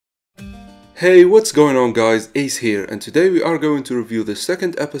Hey, what's going on guys, Ace here, and today we are going to review the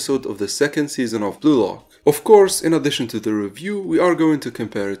second episode of the second season of BLUELOCK. Of course, in addition to the review, we are going to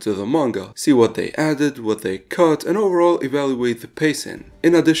compare it to the manga, see what they added, what they cut, and overall evaluate the pacing.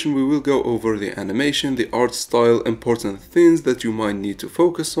 In addition, we will go over the animation, the art style, important things that you might need to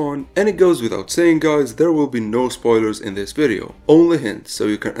focus on, and it goes without saying guys, there will be no spoilers in this video, only hints so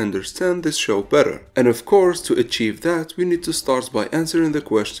you can understand this show better. And of course, to achieve that, we need to start by answering the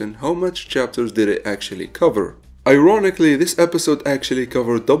question, how much chapters did it actually cover? Ironically, this episode actually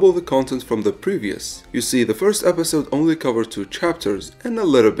covered double the content from the previous. You see, the first episode only covered 2 chapters and a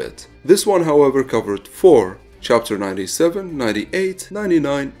little bit. This one however covered 4. Chapter 97, 98,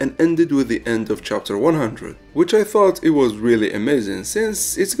 99 and ended with the end of chapter 100, which I thought it was really amazing.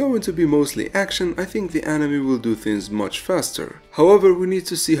 Since it's going to be mostly action, I think the anime will do things much faster. However, we need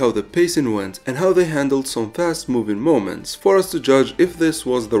to see how the pacing went and how they handled some fast moving moments for us to judge if this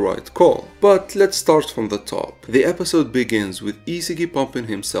was the right call. But let's start from the top. The episode begins with Isagi pumping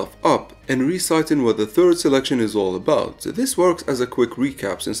himself up and reciting what the third selection is all about. This works as a quick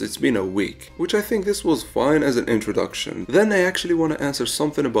recap since it's been a week, which I think this was fine as an introduction. Then I actually want to answer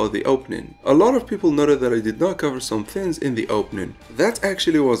something about the opening. A lot of people noted that I did not cover some things in the opening. That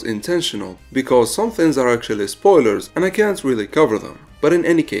actually was intentional, because some things are actually spoilers and I can't really cover them. But in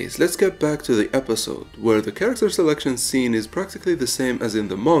any case, let's get back to the episode, where the character selection scene is practically the same as in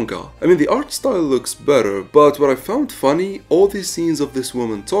the manga. I mean, the art style looks better, but what I found funny, all these scenes of this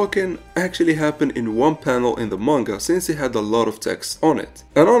woman talking actually happened in one panel in the manga since it had a lot of text on it.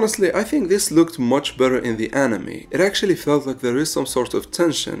 And honestly, I think this looked much better in the anime. It actually felt like there is some sort of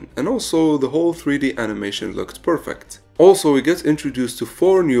tension, and also the whole 3D animation looked perfect. Also, we get introduced to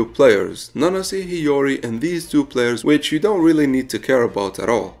 4 new players, Nanase, Hiyori and these 2 players which you don't really need to care about at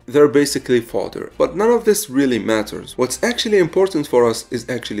all. They're basically fodder, but none of this really matters. What's actually important for us is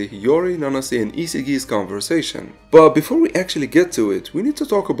actually Hiyori, Nanase and Isagi's conversation. But before we actually get to it, we need to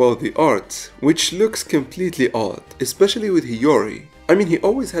talk about the art, which looks completely odd, especially with Hiyori. I mean, he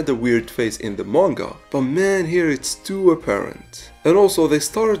always had a weird face in the manga, but man, here it's too apparent. And also, they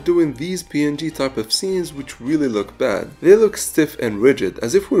started doing these PNG type of scenes which really look bad. They look stiff and rigid,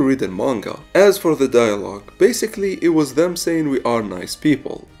 as if we read in manga. As for the dialogue, basically it was them saying we are nice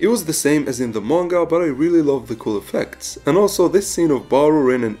people. It was the same as in the manga, but I really love the cool effects. And also, this scene of Baru,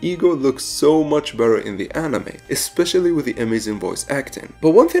 Rin and Ego looks so much better in the anime, especially with the amazing voice acting.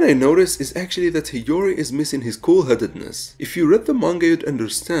 But one thing I noticed is actually that Hiyori is missing his cool-headedness. If you read the manga, you'd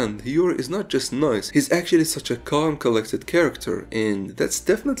understand Hiyori is not just nice, he's actually such a calm, collected character. And that's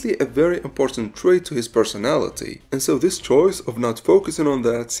definitely a very important trait to his personality. And so this choice of not focusing on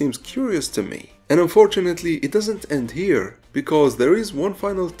that seems curious to me. And unfortunately, it doesn't end here, because there is one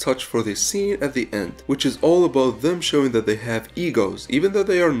final touch for this scene at the end, which is all about them showing that they have egos. Even though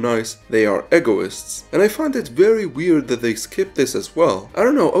they are nice, they are egoists. And I find it very weird that they skipped this as well. I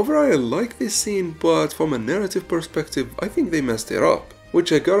don't know, overall I like this scene, but from a narrative perspective, I think they messed it up.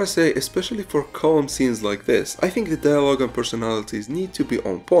 Which I gotta say, especially for calm scenes like this, I think the dialogue and personalities need to be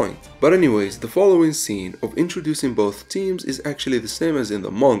on point. But anyways, the following scene of introducing both teams is actually the same as in the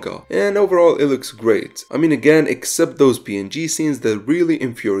manga, and overall it looks great. I mean, again, except those PNG scenes that really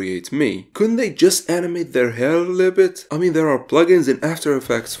infuriate me. Couldn't they just animate their hair a little bit? I mean, there are plugins in After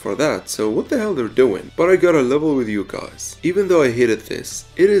Effects for that, so what the hell they're doing? But I gotta level with you guys. Even though I hated this,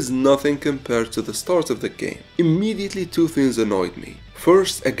 it is nothing compared to the start of the game. Immediately 2 things annoyed me.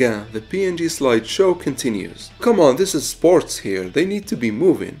 First, again, the PNG slideshow continues. Come on, this is sports here, they need to be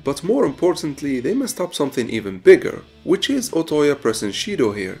moving, but more importantly, they messed up something even bigger, which is Otoya pressing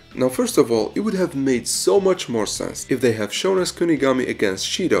Shido here. Now first of all, it would have made so much more sense if they have shown us Kunigami against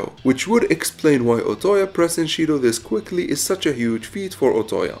Shido, which would explain why Otoya pressing Shido this quickly is such a huge feat for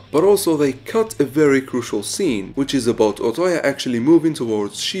Otoya. But also they cut a very crucial scene, which is about Otoya actually moving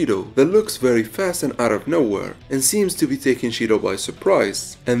towards Shido, that looks very fast and out of nowhere, and seems to be taking Shido by surprise.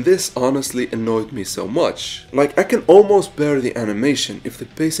 And this honestly annoyed me so much. Like, I can almost bear the animation if the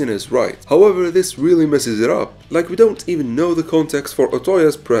pacing is right. However, this really messes it up. Like, we don't even know the context for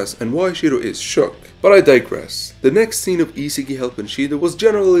Otoya's press and why Shido is shook. But I digress. The next scene of Isagi helping Shido was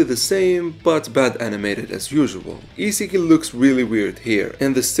generally the same, but bad animated as usual. Isagi looks really weird here,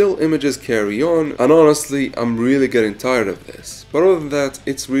 and the still images carry on, and honestly, I'm really getting tired of this. But other than that,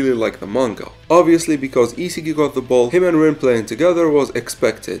 it's really like the manga. Obviously, because Isagi got the ball, him and Rin playing together was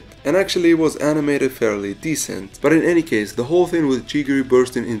expected, and actually was animated fairly decent. But in any case, the whole thing with CHIGIRI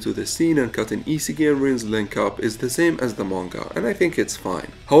bursting into the scene and cutting Isagi and Rin's link up is the same as the manga, and I think it's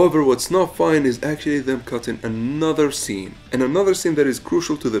fine. However, what's not fine is actually them cutting another scene, and another scene that is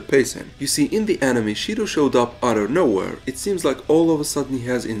crucial to the pacing. You see, in the anime, Shido showed up out of nowhere. It seems like all of a sudden he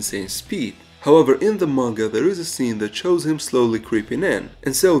has insane speed. However, in the manga there is a scene that shows him slowly creeping in,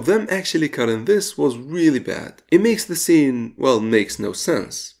 and so them actually cutting this was really bad. It makes the scene, well, makes no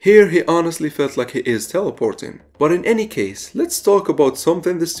sense. Here he honestly felt like he is teleporting. But in any case, let's talk about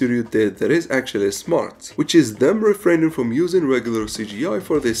something the studio did that is actually smart, which is them refraining from using regular CGI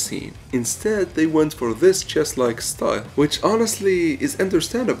for this scene. Instead, they went for this chess-like style, which honestly is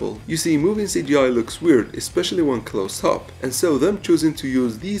understandable. You see, moving CGI looks weird, especially when close up, and so them choosing to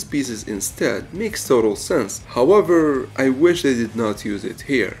use these pieces instead makes total sense. However, I wish they did not use it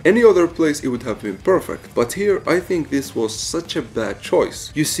here. Any other place it would have been perfect, but here I think this was such a bad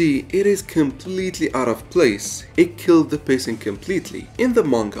choice. You see, it is completely out of place. It killed the pacing completely. In the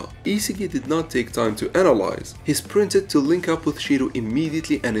manga, Isagi did not take time to analyze. He sprinted to link up with Shiro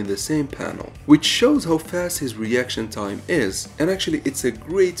immediately and in the same panel, which shows how fast his reaction time is, and actually it's a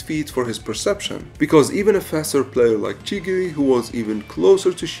great feat for his perception, because even a faster player like CHIGIRI, who was even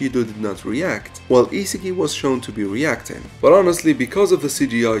closer to Shido, did not react, while Isagi was shown to be reacting. But honestly, because of the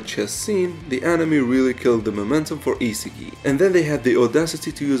CGI chess scene, the anime really killed the momentum for Isagi, and then they had the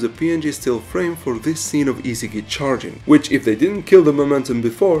audacity to use a PNG still frame for this scene of Isagi charging, which if they didn't kill the momentum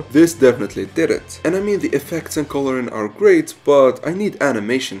before, this definitely did it. And I mean, the effects and coloring are great, but I need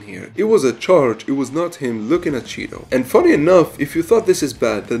animation here. It was a charge, it was not him looking at Shido. And funny enough, if you thought this is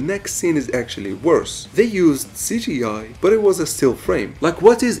bad, the next scene is actually worse. They used CGI, but it was a still frame. Like,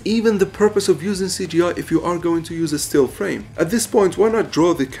 what is even the purpose of using CGI if you are going to use a still frame? At this point, why not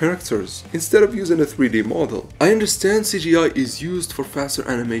draw the characters instead of using a 3D model? I understand CGI is used for faster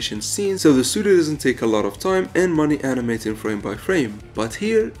animation scenes, so the studio doesn't take a lot of time and money animating frame by frame, but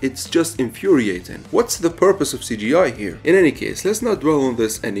here it's just infuriating. What's the purpose of CGI here? In any case, let's not dwell on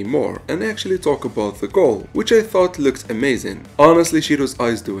this anymore and actually talk about the goal, which I thought looked amazing. Honestly, Shiro's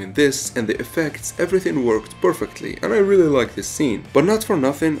eyes doing this and the effects, everything worked perfectly, and I really like this scene. But not for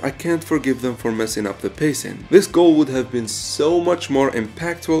nothing, I can't forgive them for messing up the pacing. This goal would have been so much more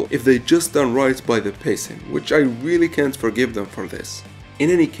impactful if they just done right by the pacing, which I really can't forgive them for this. In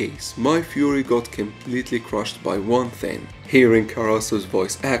any case, my fury got completely crushed by one thing: hearing Karasu's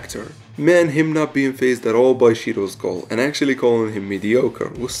voice actor. Man, him not being fazed at all by Shiro's goal and actually calling him mediocre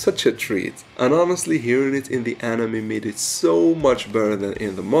was such a treat. And honestly, hearing it in the anime made it so much better than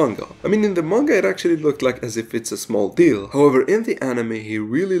in the manga. I mean, in the manga it actually looked like as if it's a small deal. However, in the anime he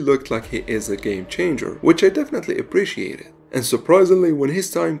really looked like he is a game changer, which I definitely appreciated. And surprisingly, when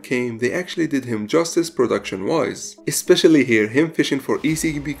his time came, they actually did him justice production-wise. Especially here, him fishing for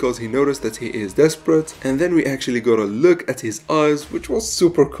Isagi because he noticed that he is desperate, and then we actually got a look at his eyes, which was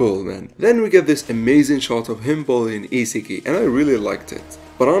super cool, man. Then we get this amazing shot of him bullying Isagi, and I really liked it.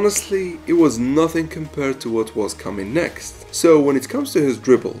 But honestly, it was nothing compared to what was coming next. So when it comes to his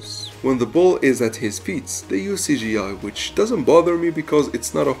dribbles, when the ball is at his feet, they use CGI, which doesn't bother me because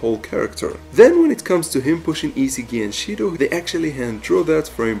it's not a whole character. Then when it comes to him pushing Isagi and Shido, they actually hand draw that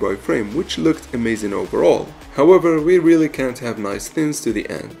frame by frame, which looked amazing overall. However, we really can't have nice things to the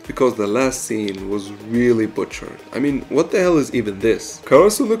end, because the last scene was really butchered. I mean, what the hell is even this?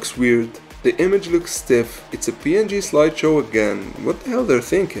 Karasu looks weird, the image looks stiff, it's a PNG slideshow again, what the hell they're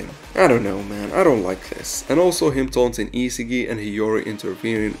thinking? I don't know, man, I don't like this. And also him taunting Isagi and Hiyori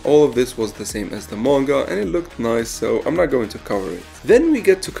intervening, all of this was the same as the manga and it looked nice, so I'm not going to cover it. Then we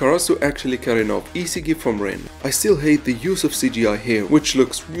get to Karasu actually cutting off Isagi from Rin. I still hate the use of CGI here, which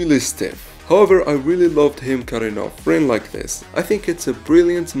looks really stiff. However, I really loved him cutting off Rin like this. I think it's a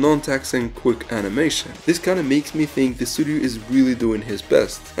brilliant, non-taxing, quick animation. This kinda makes me think the studio is really doing his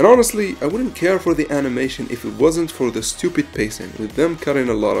best. And honestly, I wouldn't care for the animation if it wasn't for the stupid pacing with them cutting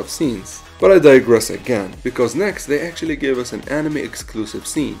a lot of scenes. But I digress again, because next they actually gave us an anime exclusive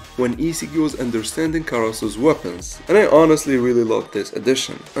scene, when Isagi was understanding Karasu's weapons, and I honestly really loved this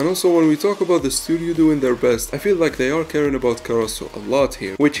addition. And also when we talk about the studio doing their best, I feel like they are caring about Karasu a lot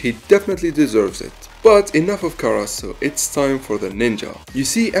here, which he definitely deserves it. But enough of Karasu, it's time for the ninja. You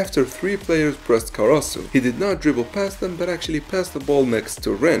see, after 3 players pressed Karasu, he did not dribble past them but actually passed the ball next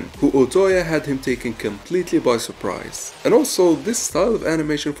to Ren, who Otoya had him taken completely by surprise. And also, this style of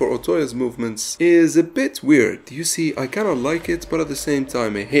animation for Otoya's movements is a bit weird. You see, I kinda like it, but at the same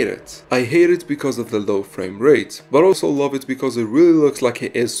time I hate it. I hate it because of the low frame rate, but also love it because it really looks like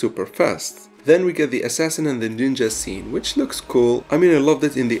he is super fast. Then we get the assassin and the ninja scene, which looks cool. I mean, I loved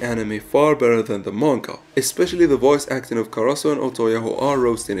it in the anime far better than the manga, especially the voice acting of Karasu and Otoya who are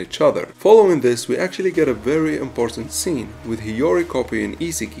roasting each other. Following this, we actually get a very important scene with Hiyori copying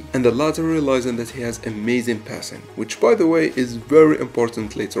Isagi, and the latter realizing that he has amazing passing, which by the way is very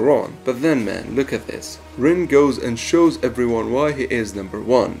important later on. But then man, look at this. Rin goes and shows everyone why he is number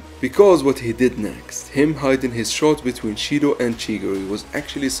 1. Because what he did next, him hiding his shot between Shido and CHIGIRI, was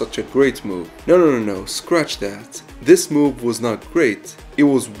actually such a great move. No, scratch that. This move was not great, it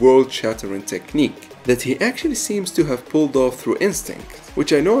was world-shattering technique that he actually seems to have pulled off through instinct.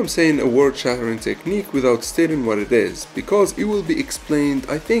 Which I know I'm saying a world-shattering technique without stating what it is, because it will be explained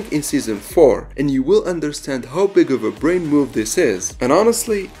I think in season 4, and you will understand how big of a brain move this is. And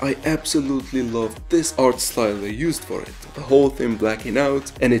honestly, I absolutely love this art style they used for it. The whole thing blacking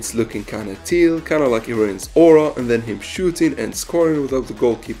out, and it's looking kinda teal, kinda like Iren's aura, and then him shooting and scoring without the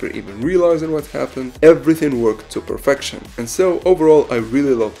goalkeeper even realizing what happened. Everything worked to perfection, and so overall I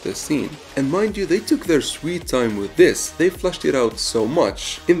really loved this scene. And mind you, they took their sweet time with this, they fleshed it out so much.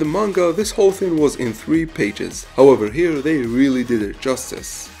 In the manga, this whole thing was in 3 pages, however here they really did it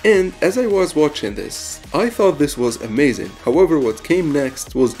justice. And as I was watching this, I thought this was amazing, however what came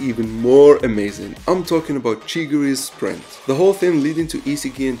next was even more amazing. I'm talking about CHIGIRI's sprint. The whole thing leading to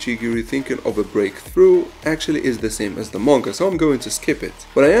Isagi and CHIGIRI thinking of a breakthrough actually is the same as the manga, so I'm going to skip it.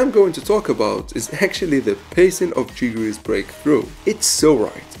 What I am going to talk about is actually the pacing of CHIGIRI's breakthrough. It's so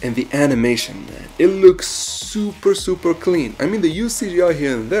right, and the animation, man, it looks super clean. I mean, they use CGI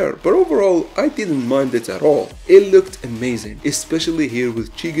here and there, but overall I didn't mind it at all. It looked amazing, especially here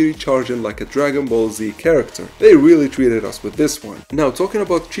with CHIGIRI charging like a Dragon Ball Z character. They really treated us with this one. Now talking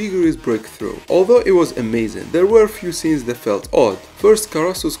about CHIGIRI's breakthrough, although it was amazing, there were a few scenes that felt odd. First,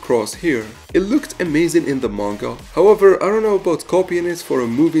 Karasu's cross here. It looked amazing in the manga, however I don't know about copying it for a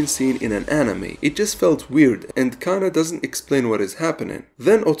moving scene in an anime. It just felt weird and kinda doesn't explain what is happening.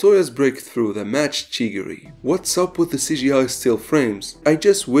 Then Otoya's breakthrough that matched CHIGIRI. What's up with the CGI still frames? I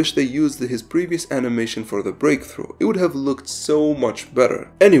just wish they used his previous animation for the breakthrough. It would have looked so much better.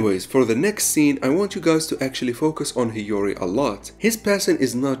 Anyways, for the next scene I want you guys to actually focus on Hiyori a lot. His passing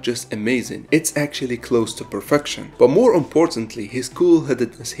is not just amazing, it's actually close to perfection. But more importantly, his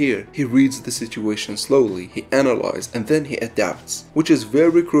cool-headedness here. He reads the situation slowly, he analyzes, and then he adapts, which is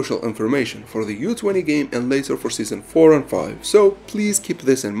very crucial information for the U20 game and later for season 4 and 5, so please keep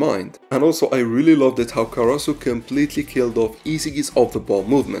this in mind. And also I really loved it how Karasu completely killed off Isagi's off-the-ball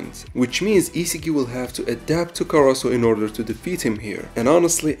movement, which means Isagi will have to adapt to Karasu in order to defeat him here, and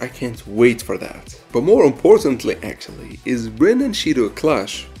honestly I can't wait for that. But more importantly actually, is Rin and Shido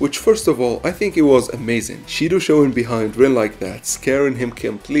clash, which first of all I think it was amazing. Shido showing behind Rin like that, scaring him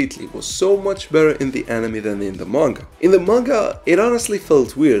completely, was so much better in the anime than in the manga. In the manga, it honestly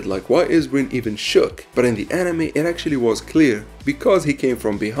felt weird, like why is Rin even shook? But in the anime it actually was clear, because he came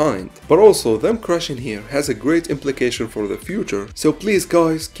from behind. But also, them crashing here has a great implication for the future, so please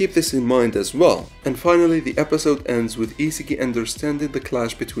guys, keep this in mind as well. And finally, the episode ends with Isagi understanding the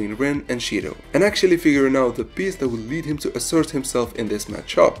clash between Rin and Shido, and actually figuring out the piece that will lead him to assert himself in this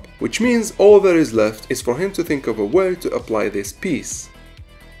matchup. Which means all that is left is for him to think of a way to apply this piece.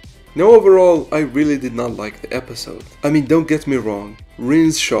 Now overall, I really did not like the episode. I mean, don't get me wrong,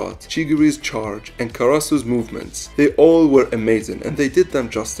 Rin's shot, CHIGIRI's charge, and Karasu's movements, they all were amazing and they did them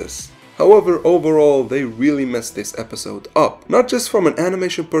justice. However, overall, they really messed this episode up. Not just from an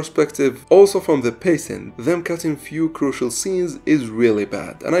animation perspective, also from the pacing. Them cutting few crucial scenes is really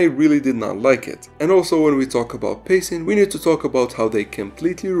bad, and I really did not like it. And also when we talk about pacing, we need to talk about how they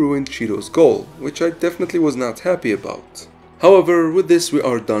completely ruined Shido's goal, which I definitely was not happy about. However, with this we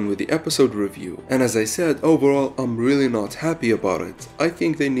are done with the episode review, and as I said, overall I'm really not happy about it. I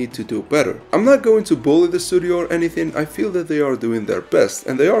think they need to do better. I'm not going to bully the studio or anything, I feel that they are doing their best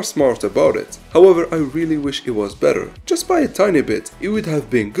and they are smart about it. However, I really wish it was better. Just by a tiny bit, it would have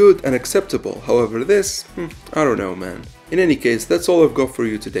been good and acceptable. However, this, I don't know, man. In any case, that's all I've got for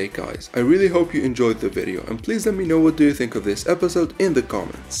you today, guys. I really hope you enjoyed the video, and please let me know what do you think of this episode in the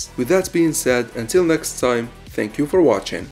comments. With that being said, until next time, thank you for watching.